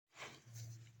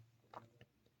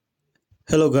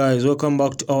Hello guys, welcome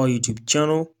back to our YouTube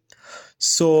channel.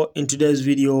 So in today's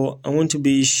video I'm going to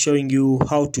be showing you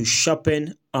how to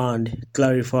sharpen and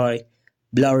clarify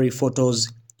blurry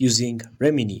photos using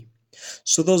Remini.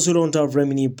 So those who don't have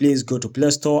Remini, please go to Play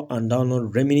Store and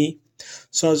download Remini.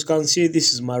 So as you can see,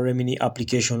 this is my Remini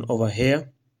application over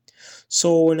here.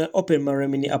 So when I open my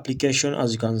Remini application,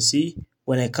 as you can see,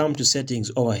 when I come to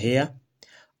settings over here,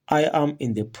 I am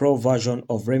in the Pro version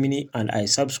of Remini and I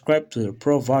subscribe to the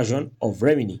Pro version of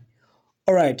Remini.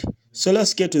 Alright, so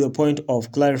let's get to the point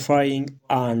of clarifying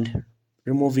and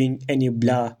removing any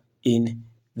blur in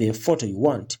the photo you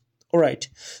want. Alright,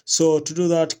 so to do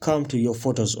that, come to your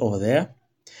photos over there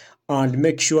and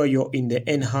make sure you're in the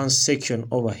enhance section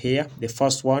over here, the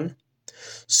first one.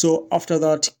 So after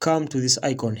that, come to this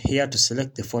icon here to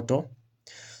select the photo.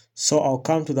 So I'll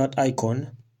come to that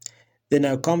icon. Then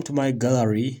I'll come to my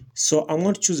gallery. So I'm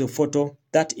going to choose a photo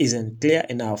that isn't clear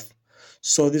enough.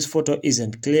 So this photo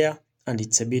isn't clear and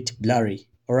it's a bit blurry.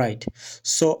 Alright,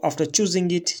 so after choosing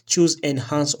it, choose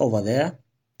enhance over there.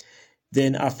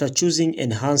 Then after choosing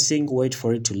enhancing, wait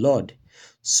for it to load.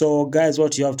 So guys,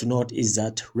 what you have to note is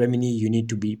that Remini, you need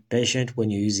to be patient when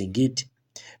you're using it.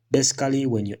 Basically,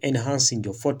 when you're enhancing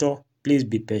your photo, please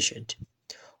be patient.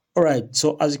 Alright,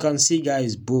 so as you can see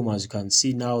guys, boom, as you can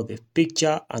see now, the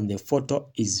picture and the photo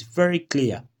is very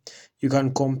clear. You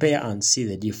can compare and see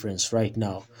the difference right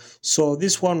now. So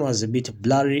this one was a bit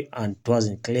blurry and it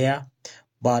wasn't clear,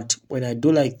 but when I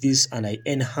do like this and I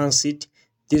enhance it,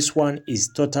 this one is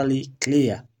totally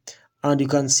clear. And you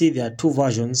can see there are two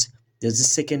versions. There's the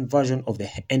second version of the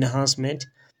enhancement,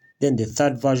 then the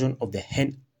third version of the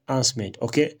enhancement.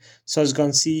 Okay, so as you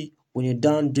can see, when you're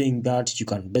done doing that, you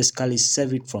can basically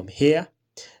save it from here.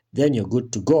 Then you're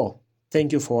good to go.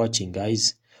 Thank you for watching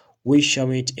guys. We shall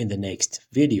meet in the next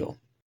video.